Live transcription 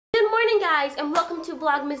guys, and welcome to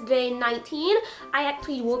Vlogmas day 19. I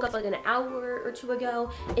actually woke up like an hour or two ago.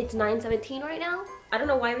 It's 9:17 right now. I don't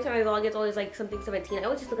know why every time I vlog it's always like something 17. I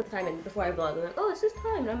always just look at the time and before I vlog I'm like, oh, it's this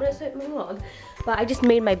time and I'm gonna start my vlog. But I just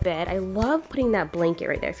made my bed. I love putting that blanket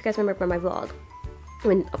right there. If you guys remember from my vlog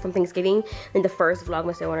from Thanksgiving, in the first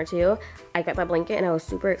Vlogmas day 1 or 2, I got that blanket and I was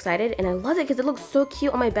super excited and I love it because it looks so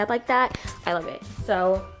cute on my bed like that. I love it.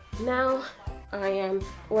 So now I am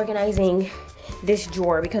organizing this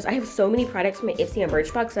drawer because I have so many products from my Ipsy and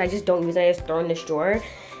Birchbox that I just don't use it. I just throw in this drawer.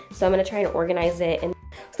 So I'm gonna try and organize it. And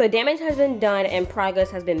so the damage has been done and progress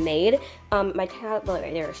has been made. My tablet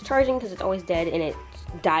right there is charging because it's always dead and it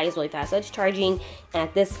dies really fast. So it's charging, and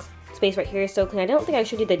at this space right here is so clean. I don't think I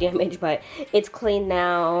showed you the damage, but it's clean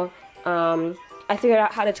now. I figured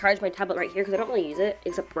out how to charge my tablet right here because I don't really use it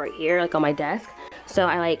except right here, like on my desk. So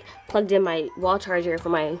I like plugged in my wall charger for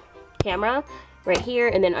my camera right here,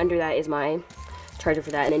 and then under that is my charger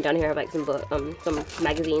for that, and then down here I have like some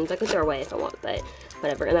magazines I could throw away if I want, but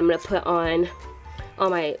whatever. And I'm gonna put on all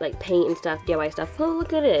my like paint and stuff, DIY stuff. Oh,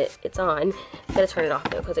 look at it, it's on. Gotta turn it off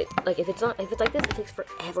though, because if it's like this, it takes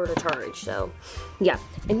forever to charge. So yeah,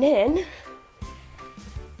 and then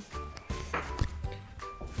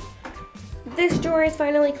this drawer is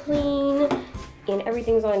finally clean and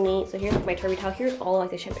everything's all neat. So here's my turby towel. Here's all like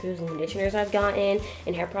the shampoos and conditioners I've gotten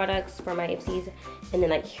and hair products for my Ipsies. And then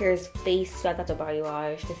like here's face stuff. That's a body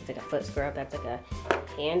wash. This is like a foot scrub. That's like a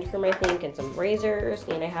hand cream, I think, and some razors.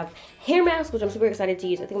 And I have hair masks, which I'm super excited to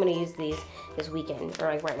use. I think I'm gonna use these this weekend or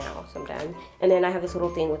like right now sometime. And then I have this little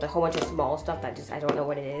thing with a whole bunch of small stuff that I don't know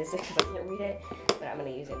what it is because I can't read it, but I'm gonna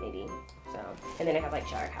use it maybe. So, and then I have like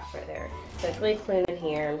shower caps right there. So it's really clean in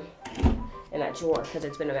here. In that drawer because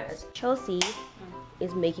it's been a mess. Chelsea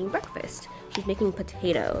is making breakfast. She's making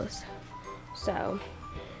potatoes. So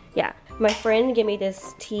yeah, my friend gave me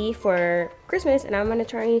this tea for Christmas and I'm gonna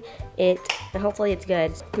try it and hopefully it's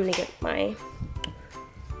good. So I'm gonna get my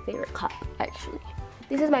favorite cup actually.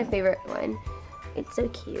 This is my favorite one. It's so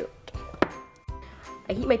cute.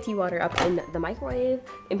 I heat my tea water up in the microwave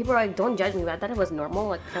and people are like, don't judge me, but I thought it was normal.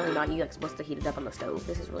 Like apparently not, you like supposed to heat it up on the stove.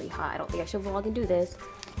 This is really hot. I don't think I should vlog and do this.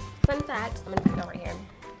 Fun fact, I'm gonna put it over here.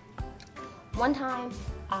 One time,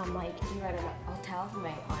 like we were at a hotel for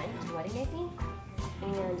my aunt's wedding, I think,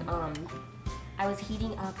 and I was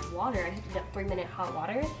heating up water. I heated up 3-minute hot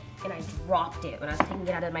water, and I dropped it when I was taking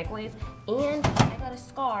it out of the microwave, and I got a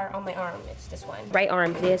scar on my arm. It's this one, right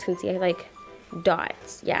arm. You guys can see I have like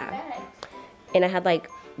dots, yeah, and I had like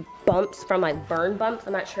bumps from like burn bumps.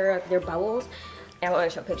 I'm not sure if they're bubbles. I don't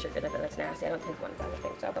want to show a picture because I think that's nasty. I don't think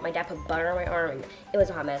so. But my dad put butter on my arm and it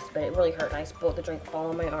was a hot mess, but it really hurt. And I spilled the drink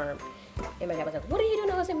all on my arm. And my dad was like, what are you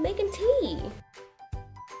doing? I was like, making tea.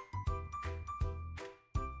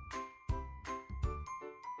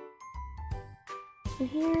 And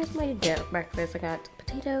here's my breakfast. I got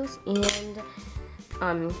potatoes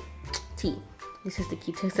and tea. This is the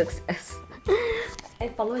key to success. I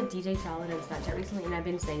followed DJ Khaled on Snapchat recently and I've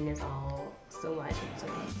been saying this all so much. So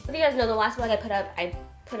if you guys know, the last vlog I put up, I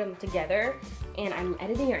put them together and I'm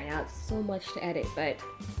editing it right now. It's so much to edit, but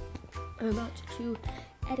I'm about to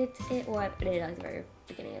edit it. Well, I edited it at the very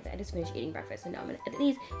beginning of it. I just finished eating breakfast and now I'm gonna edit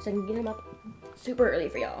these so I can get them up super early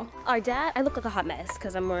for y'all. Our dad, I look like a hot mess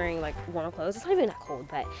because I'm wearing like warm clothes. It's not even that cold,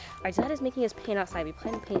 but our dad is making us paint outside. We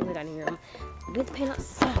plan to paint in the dining room. We have to paint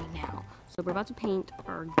outside now. So we're about to paint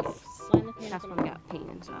our gifts. That's when we got paint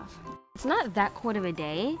and stuff. It's not that cold of a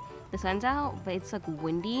day. The sun's out, but it's like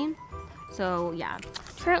windy. So yeah.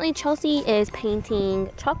 Currently Chelsea is painting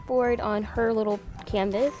chalkboard on her little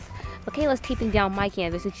canvas. Michaela's taping down my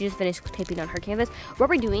canvas, and she just finished taping on her canvas. What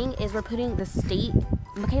we're doing is we're putting the state,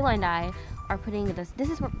 Michaela and I are putting this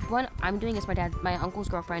is one I'm doing is my uncle's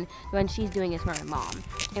girlfriend, the one she's doing is for my mom.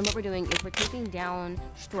 And what we're doing is we're taping down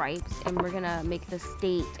stripes and we're gonna make the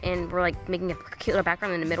state, and we're like making a cute little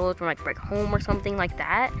background in the middle from like home or something like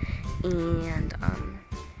that. And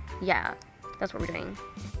yeah, that's what we're doing.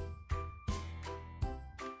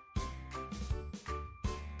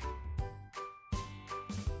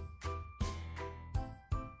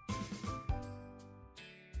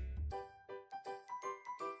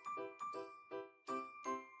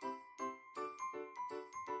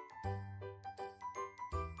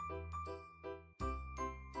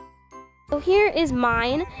 So here is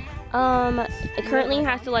mine. It currently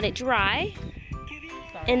has to let it dry.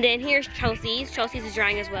 And then here's Chelsea's. Chelsea's is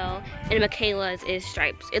drying as well. And Michaela's is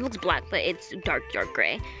stripes. It looks black, but it's dark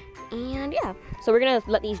gray. And yeah, so we're gonna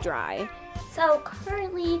let these dry. So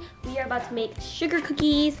currently we are about to make sugar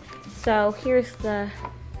cookies. So here's the,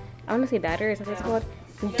 I wanna say batter, is that what it's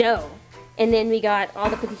called? Dough. And then we got all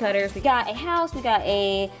the cookie cutters. We got a house, we got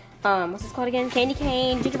a what's this called again? Candy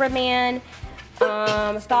cane, gingerbread man,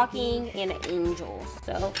 stocking, and angels.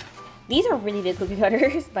 So these are really big cookie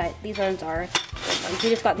cutters, but these ones are. We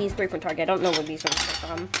just got these 3 from Target. I don't know where these ones are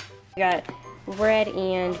from. We got red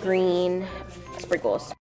and green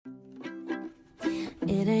sprinkles.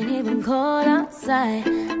 It ain't even cold outside,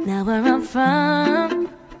 now where I'm from.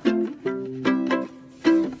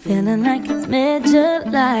 Feeling like it's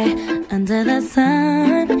mid-July, under the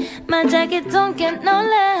sun. My jacket don't get no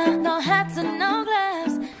love, no hats and no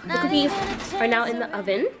gloves. The cookies are now in the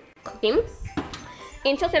oven, cooking.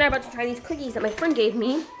 And Chelsea and I are about to try these cookies that my friend gave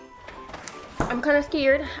me. I'm kind of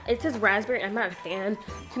scared. It says raspberry. I'm not a fan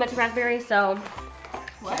too much of raspberry, so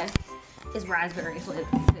what? It's raspberry, so it's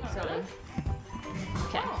silly.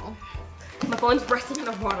 Okay. My phone's resting in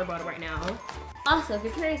a water bottle right now. Also, if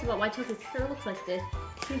you're curious about why Chelsea's hair looks like this,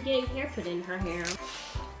 she's getting hair put in her hair. What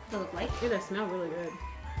does it look like? Ew, that smell really good.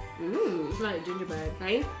 Mmm. It's like gingerbread.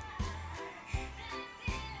 Right?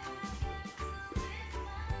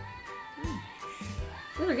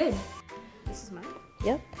 Those are good. This is mine.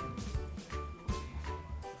 Yep.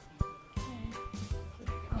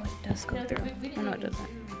 Oh, it does go through. Oh, no, it doesn't.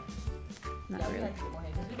 Not really.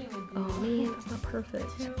 Oh man, it's not perfect.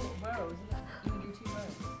 2 rows. You can do 2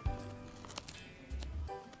 rows.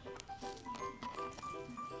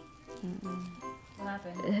 What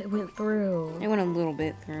happened? It went through. It went a little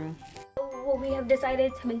bit through. Well, we have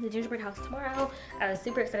decided to make the gingerbread house tomorrow. I was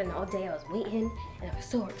super excited, and all day I was waiting, and I was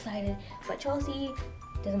so excited. But Chelsea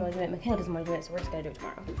doesn't want to do it. Michaela doesn't want to do it, so we're just gonna do it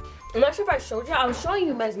tomorrow. I'm not sure if I showed you. I was showing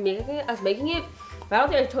you guys making it, but I don't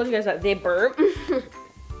think I told you guys that they burnt.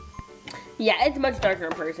 Yeah, it's much darker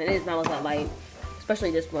in person. It does not look that light, especially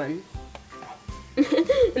this one. And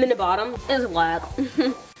then the bottom is black.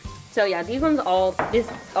 So yeah, these ones all these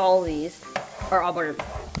are all burnt.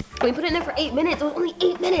 We put it in there for 8 minutes. It was only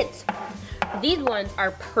 8 minutes. These ones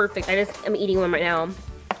are perfect. I'm eating one right now.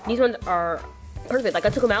 These ones are perfect. Like I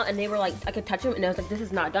took them out and they were like, I could touch them and I was like, this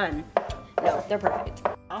is not done. No, they're perfect.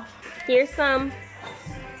 Here's some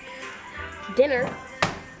dinner.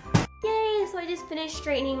 Yay, so I just finished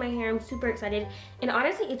straightening my hair. I'm super excited. And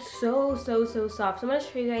honestly, it's so soft. So I'm gonna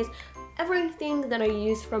show you guys everything that I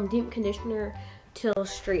use from deep conditioner till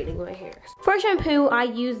straightening my hair. For shampoo, I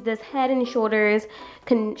use this Head and Shoulders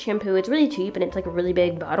shampoo. It's really cheap and it's like a really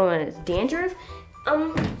big bottle and it's dandruff.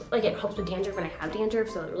 Like it helps with dandruff when I have dandruff,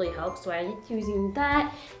 so it really helps. So I like using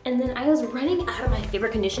that. And then I was running out of my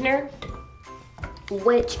favorite conditioner,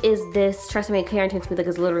 which is this Trust Me Clear and Smooth, like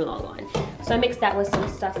it's literally all on. So I mixed that with some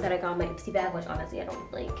stuff that I got in my Ipsy bag, which honestly I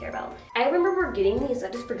don't really care about. I remember getting these, I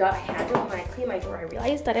just forgot I had them. When I cleaned my drawer, I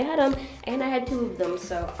realized that I had them, and I had 2 of them,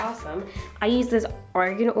 so awesome. I used this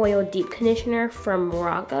Argan Oil Deep Conditioner from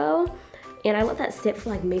Morocco, and I let that sit for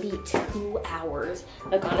like maybe 2 hours.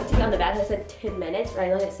 Like honestly, on the back I said 10 minutes, but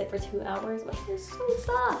I let it sit for 2 hours. My hair is so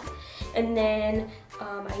soft. And then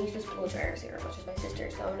I use this blow dryer serum, which is my sister,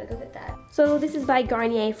 so I'm gonna go get that. So this is by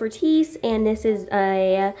Garnier Fortis, and this is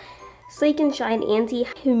a Sleek and Shine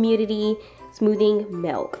Anti-Humidity Smoothing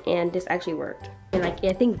Milk, and this actually worked. And like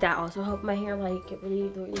I think that also helped my hair like get really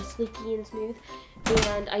sleeky and smooth.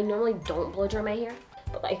 And I normally don't blow dry my hair,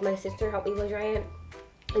 but like my sister helped me blow dry it.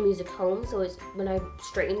 I used a comb, so when I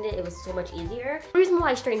straightened it, it was so much easier. The reason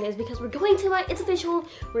why I straightened it is because we're going to it's official,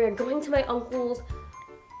 we're going to my uncle's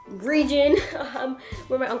region,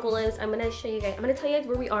 where my uncle lives. I'm gonna show you guys, I'm gonna tell you guys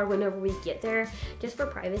where we are whenever we get there, just for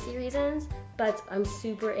privacy reasons, but I'm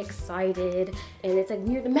super excited, and it's like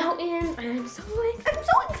near the mountains, and I'm so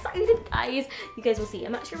excited, guys. You guys will see.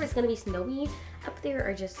 I'm not sure if it's gonna be snowy up there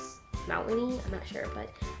or just mountainy, I'm not sure, but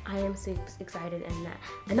I am super excited. And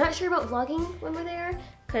I'm not sure about vlogging when we're there,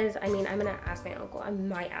 because I mean, I'm gonna ask my uncle. I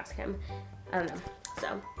might ask him, I don't know.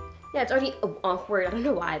 So yeah, it's already awkward. I don't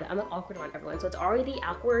know why, but I'm like awkward around everyone, so it's already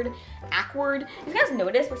awkward. If you guys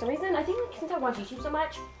notice, for some reason, I think like since I watch YouTube so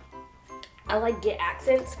much, I like get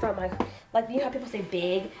accents from like you know how people say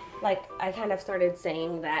big, like I kind of started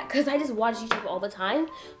saying that because I just watch YouTube all the time,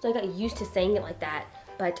 so I got used to saying it like that.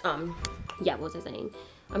 But yeah, what was I saying?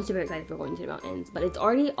 I'm super excited for going to the mountains, but it's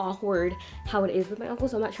already awkward how it is with my uncle,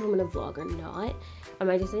 so I'm not sure if I'm gonna vlog or not. I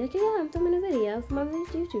might just say like, yeah, I'm filming a video for my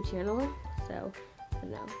YouTube channel, so I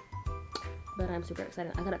don't know. But I'm super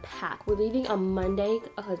excited. I gotta pack. We're leaving on Monday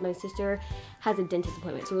because my sister has a dentist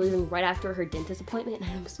appointment. So we're leaving right after her dentist appointment, and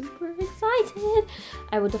I'm super excited.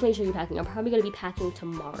 I will definitely show you packing. I'm probably gonna be packing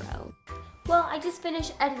tomorrow. Well, I just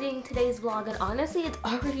finished editing today's vlog, and honestly, it's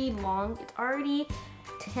already long. It's already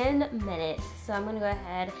 10 minutes. So I'm gonna go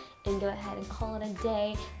ahead and call it a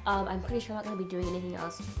day. I'm pretty sure I'm not gonna be doing anything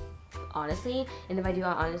else, honestly, and if I do,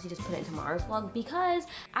 I'll honestly just put it in tomorrow's vlog, because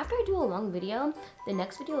after I do a long video, the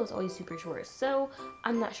next video is always super short, so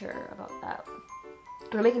I'm not sure about that.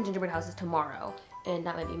 We're making gingerbread houses tomorrow, and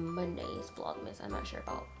that might be Monday's Vlogmas. I'm not sure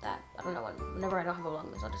about that. I don't know whenever I don't have a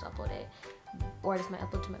Vlogmas, I'll just upload it, or I just might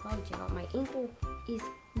upload to my vlog channel. My ankle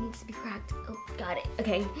needs to be cracked. Oh, got it.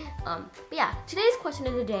 Okay. But yeah, today's question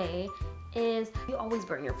of the day is, you always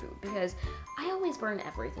burn your food, because I always burn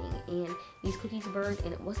everything, and these cookies burned,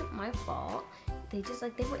 and it wasn't my fault. They just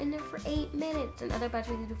they were in there for 8 minutes, and other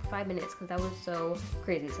batches they do for 5 minutes, because that was so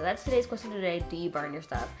crazy. So that's today's question of the day. Do you burn your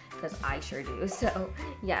stuff? Because I sure do. So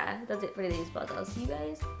yeah, that's it for today's vlog. I'll see you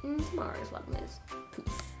guys in tomorrow's Vlogmas.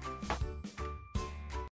 Peace.